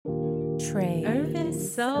Trey Urban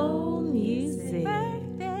Soul Music.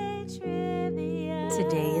 Birthday trivia.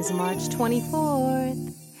 Today is March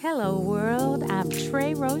 24th. Hello world, I'm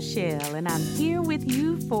Trey Rochelle and I'm here with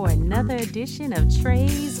you for another edition of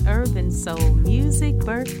Trey's Urban Soul Music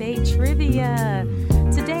Birthday Trivia.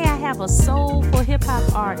 Today I have a soulful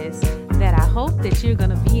hip-hop artist that I hope that you're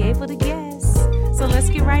going to be able to guess. So let's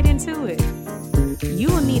get right into it. You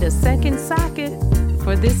will need a second socket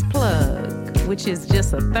for this plug, which is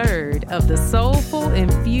just a third of the soulful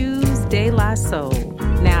infused De La Soul.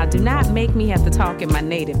 Now, do not make me have to talk in my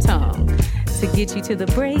native tongue to get you to the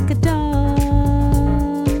break of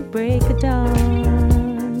dawn,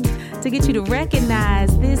 to get you to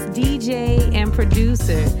recognize this DJ and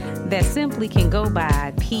producer that simply can go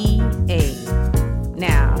by PA.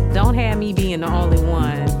 Now, don't have me being the only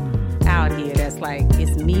one out here that's like,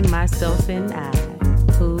 it's me, myself, and I.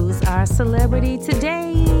 Who's our celebrity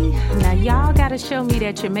today? Now, y'all gotta show me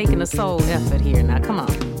that you're making a soul effort here. Now, come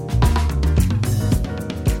on.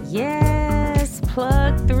 Yes,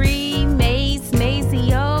 plug 3,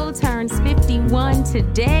 Mazio turns 51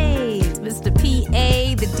 today. It's Mr.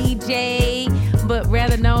 PA, the DJ, but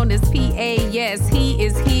rather known as PA. Yes, he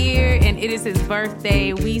is here, and it is his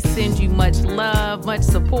birthday. We send you much love, much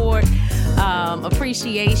support,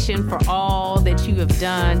 appreciation for all that you have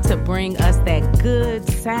done to bring us that good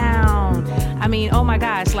sound. I mean, oh my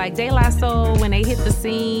gosh, like De La Soul, when they hit the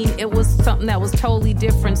scene, it was something that was totally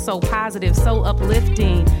different, so positive, so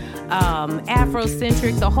uplifting,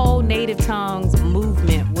 Afrocentric. The whole Native Tongues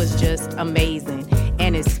movement was just amazing,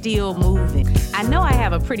 and it's still moving. I know I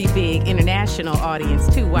have a pretty big international audience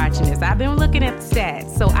too watching this. I've been looking at the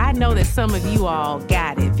stats, so I know that some of you all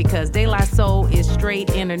got it because De La Soul is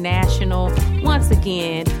straight international. Once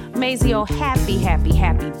again, Mazio, happy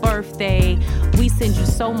birthday. We send you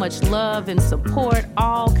so much love and support,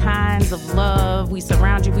 all kinds of love. We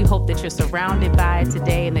surround you. We hope that you're surrounded by it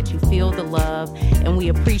today and that you feel the love. And we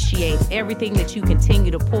appreciate everything that you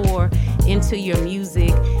continue to pour into your music,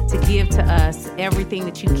 to give to us everything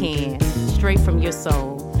that you can, straight from your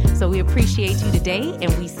soul. So we appreciate you today,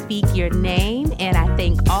 and we speak your name, and I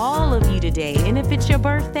thank all of you today. And if it's your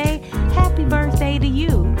birthday, happy birthday to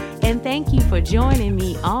you. And thank you for joining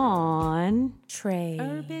me on Trey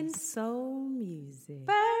Urban Soul Music.